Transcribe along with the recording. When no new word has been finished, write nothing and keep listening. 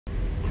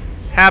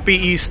Happy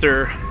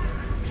Easter.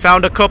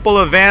 Found a couple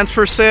of vans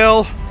for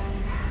sale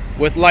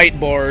with light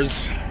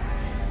bars.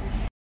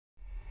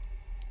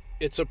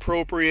 It's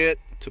appropriate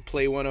to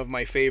play one of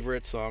my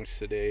favorite songs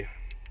today.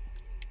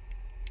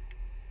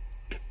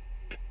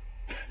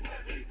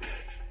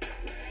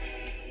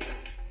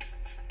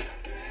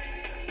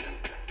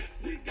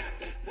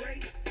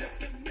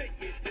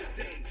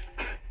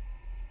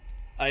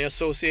 I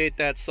associate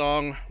that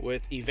song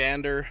with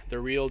Evander, the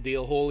real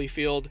deal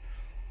Holyfield.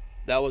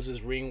 That was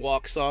his ring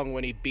walk song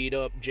when he beat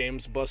up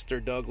James Buster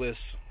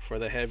Douglas for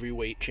the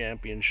heavyweight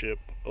championship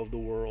of the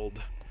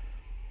world.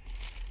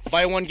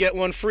 Buy one, get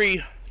one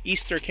free.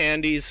 Easter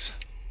candies.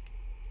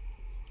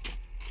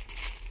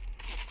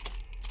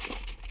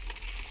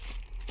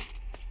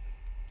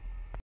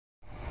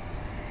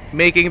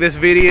 Making this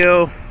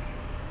video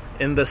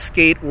in the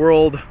Skate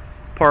World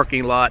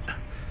parking lot.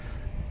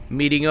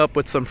 Meeting up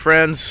with some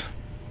friends.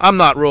 I'm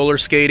not roller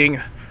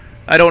skating.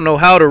 I don't know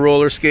how to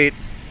roller skate.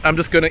 I'm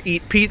just gonna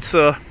eat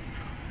pizza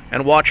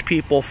and watch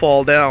people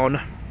fall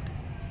down.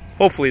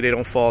 Hopefully they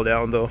don't fall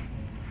down though.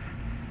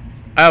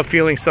 I have a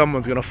feeling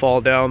someone's gonna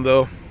fall down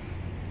though.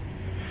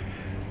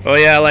 Oh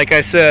yeah, like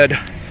I said,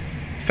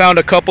 found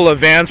a couple of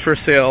vans for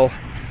sale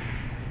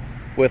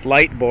with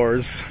light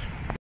bars.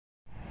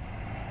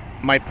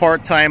 My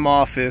part-time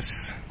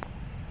office.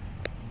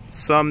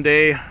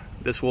 Someday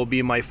this will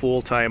be my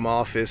full-time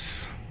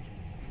office.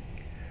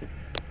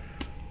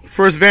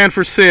 First van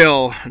for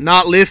sale,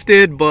 not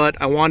lifted, but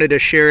I wanted to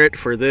share it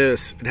for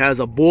this. It has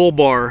a bull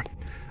bar.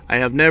 I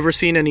have never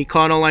seen an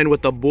Econoline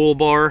with a bull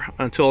bar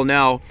until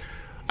now.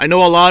 I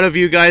know a lot of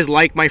you guys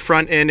like my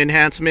front end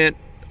enhancement,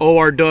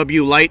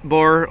 ORW light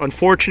bar.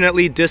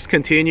 Unfortunately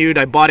discontinued.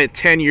 I bought it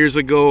 10 years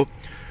ago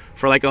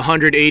for like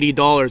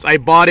 $180. I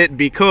bought it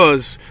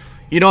because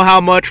you know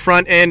how much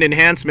front end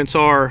enhancements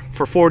are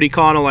for Ford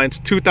Econolines,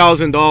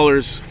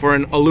 $2,000 for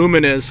an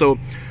Aluminez. So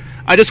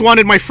I just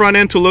wanted my front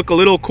end to look a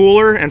little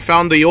cooler and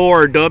found the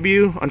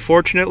ORW.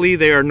 Unfortunately,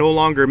 they are no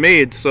longer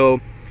made.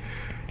 So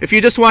if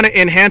you just want to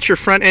enhance your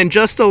front end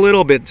just a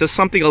little bit, just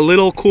something a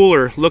little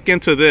cooler, look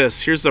into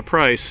this. Here's the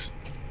price.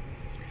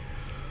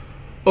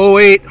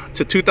 08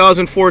 to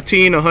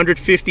 2014,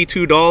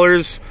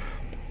 $152.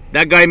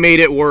 That guy made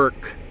it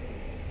work.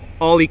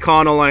 All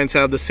Econolines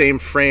have the same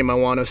frame, I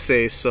want to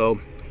say, so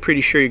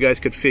pretty sure you guys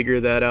could figure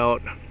that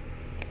out.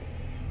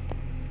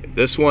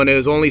 This one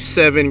is only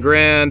 $7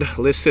 grand,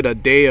 listed a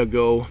day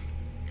ago.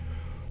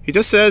 He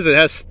just says it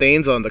has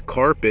stains on the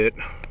carpet.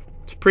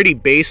 It's pretty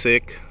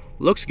basic,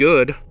 looks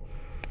good.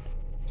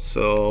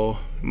 So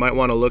you might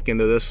want to look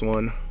into this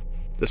one.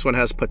 This one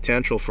has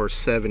potential for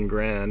 $7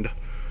 grand.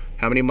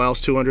 How many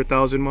miles?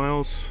 200,000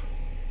 miles.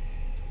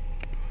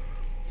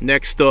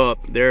 Next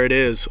up, there it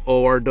is,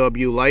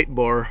 ORW light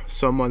bar.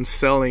 Someone's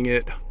selling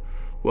it.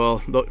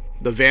 Well,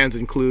 the van's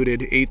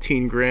included,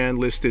 18 grand,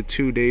 listed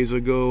 2 days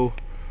ago.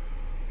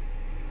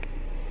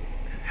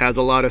 Has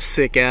a lot of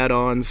sick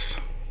add-ons.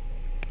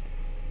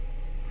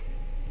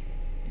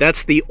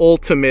 That's the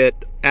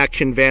ultimate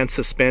action van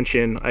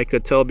suspension. I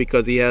could tell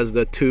because he has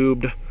the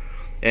tubed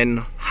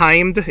and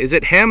hemmed. Is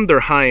it hemmed or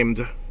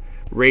hemmed?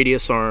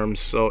 Radius arms,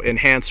 so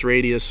enhanced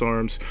radius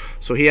arms.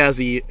 So he has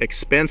the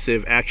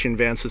expensive action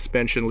van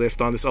suspension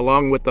lift on this,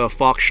 along with the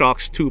Fox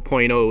Shocks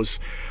 2.0s.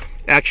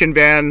 Action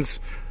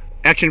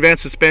van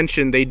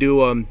suspension, they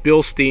do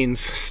Bilstein's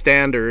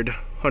standard,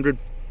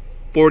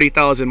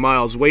 140,000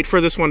 miles. Wait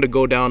for this one to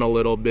go down a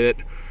little bit.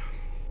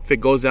 If it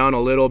goes down a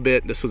little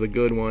bit, this is a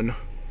good one.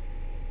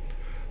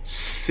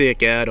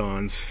 Sick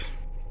add-ons.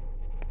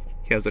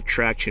 He has the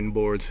traction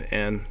boards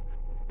and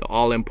the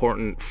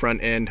all-important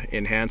front end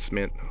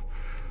enhancement.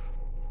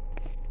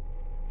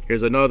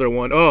 Here's another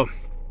one. Oh,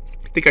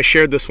 I think I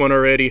shared this one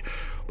already.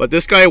 But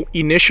this guy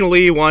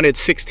initially wanted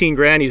 16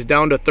 grand. He's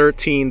down to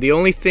 13. The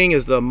only thing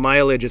is the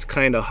mileage is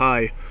kind of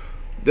high.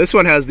 This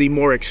one has the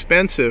more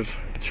expensive.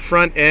 It's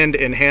front end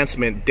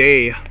enhancement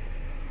day.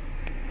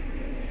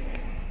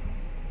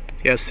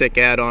 He has sick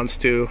add-ons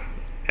too.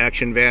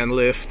 Action van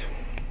lift.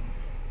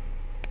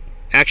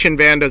 Action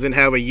van doesn't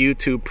have a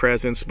YouTube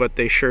presence, but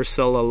they sure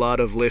sell a lot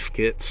of lift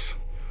kits.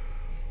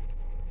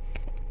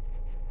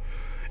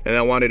 And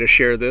I wanted to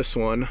share this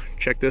one.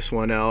 Check this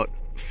one out.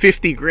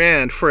 50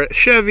 grand for a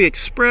Chevy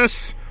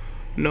Express?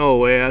 No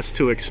way, that's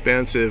too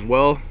expensive.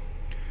 Well,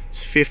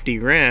 it's 50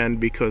 grand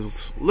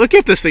because look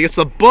at this thing, it's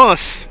a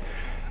bus.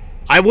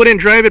 I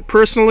wouldn't drive it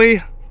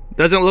personally.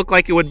 Doesn't look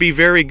like it would be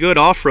very good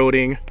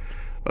off-roading.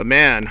 But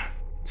man,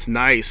 it's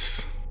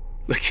nice.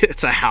 Look,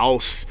 it's a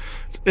house.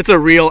 It's a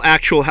real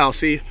actual house.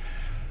 See,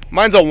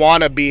 mine's a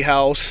wannabe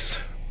house.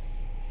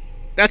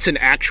 That's an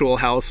actual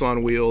house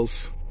on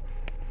wheels.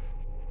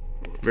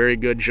 Very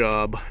good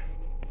job.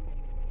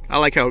 I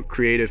like how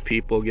creative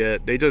people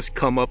get. They just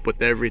come up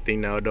with everything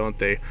now, don't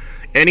they?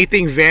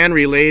 Anything van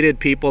related,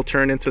 people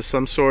turn into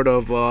some sort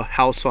of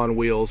house on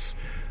wheels.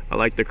 I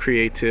like the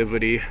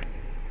creativity.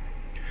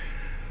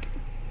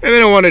 And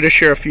then I wanted to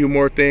share a few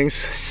more things.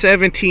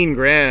 17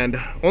 grand.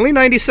 Only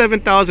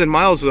 97,000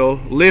 miles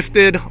though.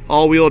 Lifted,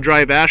 all-wheel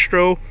drive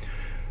Astro.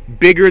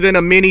 Bigger than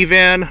a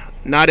minivan.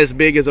 not as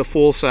big as a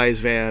full-size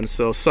van,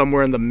 so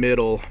somewhere in the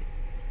middle.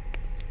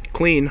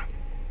 Clean.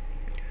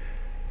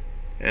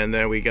 And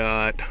then we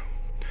got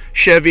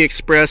Chevy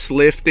Express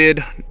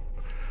lifted,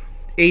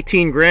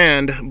 18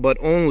 grand, but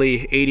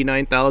only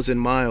 89,000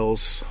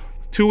 miles.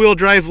 Two-wheel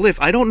drive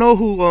lift. I don't know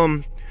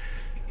who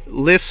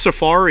lifts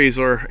Safaris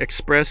or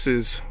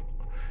Expresses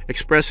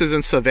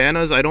and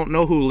Savannas. I don't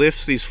know who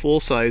lifts these full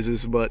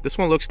sizes, but this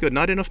one looks good.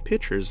 Not enough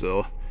pictures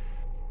though.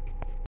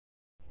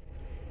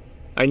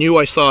 I knew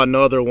I saw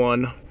another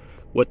one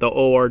with the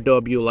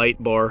ORW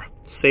light bar.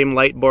 Same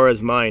light bar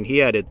as mine.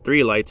 He added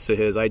 3 lights to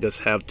his. I just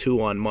have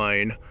 2 on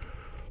mine.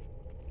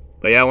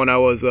 But yeah, when I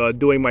was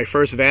doing my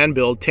first van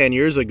build 10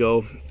 years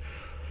ago,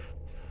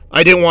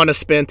 I didn't want to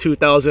spend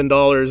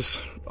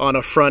 $2,000 on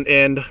a front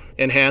end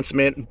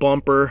enhancement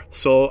bumper,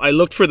 so I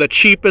looked for the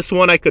cheapest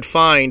one I could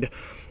find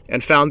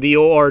and found the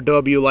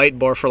ORW light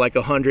bar for like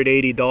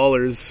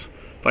 $180,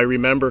 if I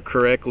remember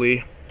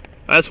correctly.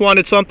 I just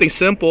wanted something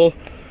simple.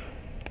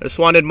 I just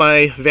wanted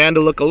my van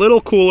to look a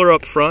little cooler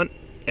up front,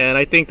 and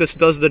I think this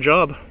does the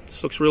job.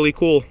 This looks really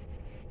cool.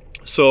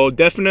 So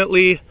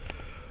definitely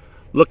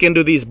look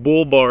into these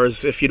bull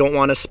bars if you don't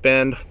want to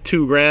spend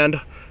 2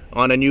 grand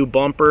on a new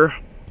bumper.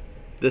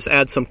 This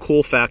adds some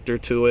cool factor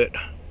to it.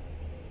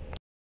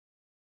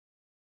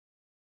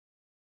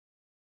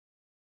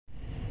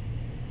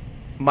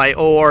 My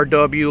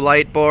ORW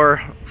light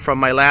bar from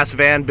my last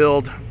van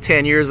build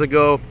 10 years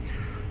ago.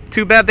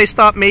 Too bad they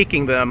stopped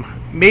making them.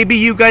 Maybe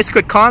you guys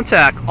could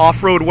contact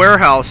Off-Road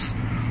Warehouse.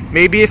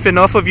 Maybe if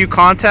enough of you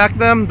contact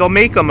them, they'll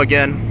make them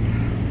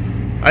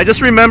again. I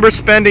just remember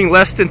spending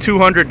less than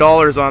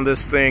 $200 on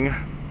this thing.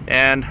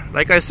 And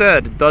like I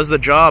said, it does the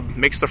job.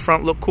 Makes the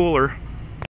front look cooler.